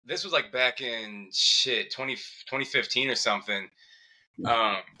this was like back in 2015 or something.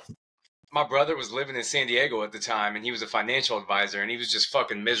 Um, my brother was living in San Diego at the time, and he was a financial advisor, and he was just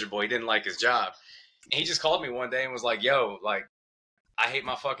fucking miserable. He didn't like his job. And he just called me one day and was like, yo, like, I hate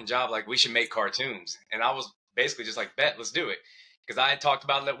my fucking job. Like, we should make cartoons. And I was basically just like, bet, let's do it. Because I had talked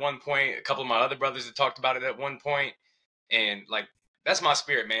about it at one point. A couple of my other brothers had talked about it at one point. And like, that's my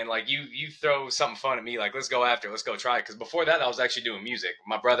spirit, man. Like, you throw something fun at me, like, let's go after it. Let's go try it. Because before that, I was actually doing music.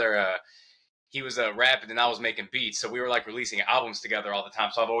 My brother, he was rapping and I was making beats. So we were like releasing albums together all the time.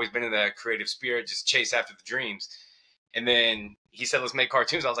 So I've always been in that creative spirit, just chase after the dreams. And then he said, let's make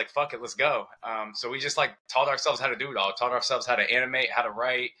cartoons. I was like, fuck it, let's go. So we just like taught ourselves how to do it all, taught ourselves how to animate, how to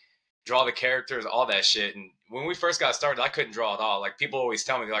write, draw the characters, all that shit. And when we first got started, I couldn't draw at all. Like people always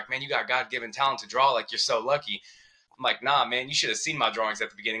tell me, they're like, man, you got God-given talent to draw. Like you're so lucky. I'm like, nah, man, you should have seen my drawings at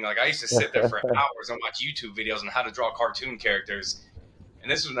the beginning. Like I used to sit there for hours and watch YouTube videos on how to draw cartoon characters.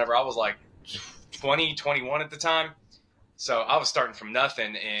 And this was whenever I was like 20, 21 at the time. So I was starting from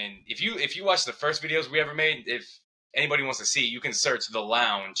nothing. And if you watch the first videos we ever made, if anybody wants to see, you can search The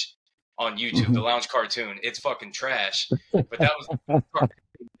Lounge on YouTube, The Lounge cartoon. It's fucking trash. But that was the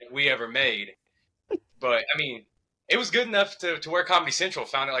cartoon that we ever made. But I mean, it was good enough to where Comedy Central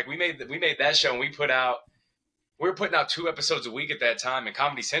found it. Like we made that show and we were putting out 2 episodes a week at that time, and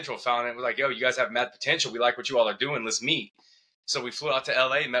Comedy Central found it. We're like, yo, you guys have mad potential. We like what you all are doing. Let's meet. So we flew out to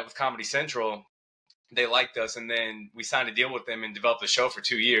LA, met with Comedy Central. They liked us, and then we signed a deal with them and developed the show for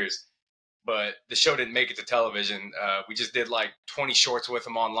 2 years. But the show didn't make it to television. We just did like 20 shorts with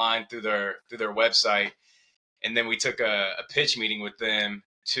them online through their website. And then we took a pitch meeting with them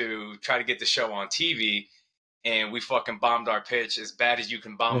to try to get the show on TV. And we fucking bombed our pitch as bad as you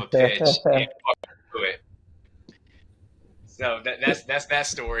can bomb a pitch and fucking do it. So that's that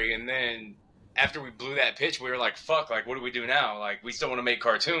story. And then after we blew that pitch, we were like, fuck, like, what do we do now? Like, we still want to make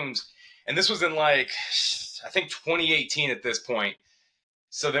cartoons. And this was in like, I think 2018 at this point.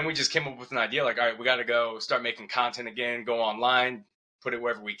 So then we just came up with an idea like, all right, we got to go start making content again, go online, put it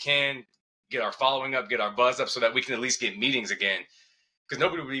wherever we can, get our following up, get our buzz up so that we can at least get meetings again. Because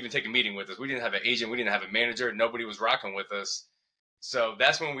nobody would even take a meeting with us. We didn't have an agent. We didn't have a manager. Nobody was rocking with us. So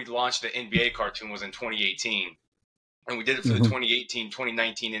that's when we launched the NBA cartoon, was in 2018. And we did it for the 2018-2019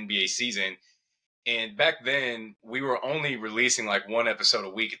 NBA season. And back then, we were only releasing like 1 episode a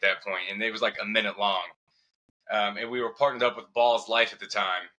week at that point, and it was like a minute long. And we were partnered up with Ball's Life at the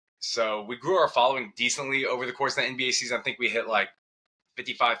time. So we grew our following decently over the course of that NBA season. I think we hit like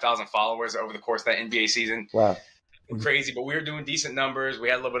 55,000 followers over the course of that NBA season. Wow. Crazy, but we were doing decent numbers. We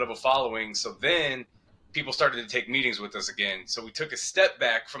had a little bit of a following. So then people started to take meetings with us again. So we took a step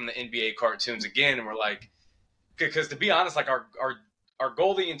back from the NBA cartoons again, and we're like, because to be honest, like our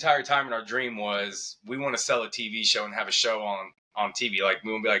goal the entire time and our dream was we want to sell a TV show and have a show on TV. Like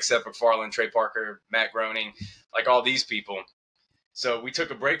we want to be like Seth MacFarlane, Trey Parker, Matt Groening, like all these people. So we took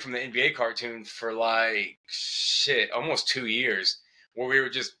a break from the NBA cartoon for like almost 2 years, where we were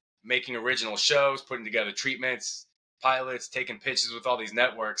just making original shows, putting together treatments, pilots, taking pitches with all these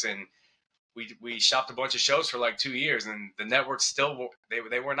networks, and we shopped a bunch of shows for like 2 years, and the networks still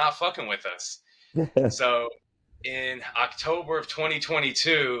they were not fucking with us. So in October of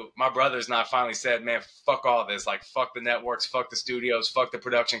 2022, my brother's not finally said, man, fuck all this. Like, fuck the networks, fuck the studios, fuck the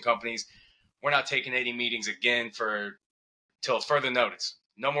production companies. We're not taking any meetings again till further notice.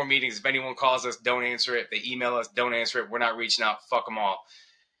 No more meetings. If anyone calls us, don't answer it. If they email us, don't answer it. We're not reaching out. Fuck them all.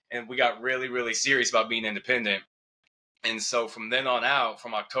 And we got really, really serious about being independent. And so from then on out,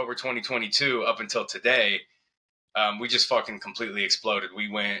 from October 2022 up until today, we just fucking completely exploded. We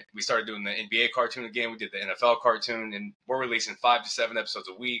started doing the NBA cartoon again. We did the NFL cartoon, and we're releasing 5 to 7 episodes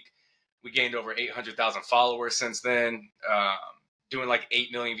a week. We gained over 800,000 followers since then, doing like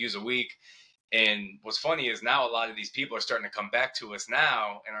 8 million views a week. And what's funny is now a lot of these people are starting to come back to us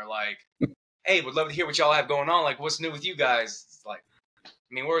now and are like, hey, would love to hear what y'all have going on. Like, what's new with you guys? It's like, I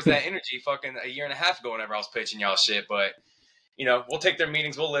mean, where was that energy fucking a year and a half ago whenever I was pitching y'all shit? But, you know, we'll take their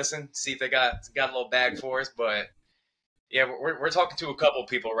meetings. We'll listen, see if they got a little bag for us. But yeah, we're talking to a couple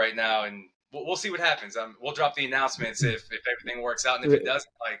people right now, and we'll see what happens. We'll drop the announcements if everything works out, and if it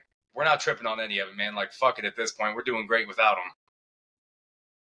doesn't, like, we're not tripping on any of it, man. Like, fuck it at this point. We're doing great without them.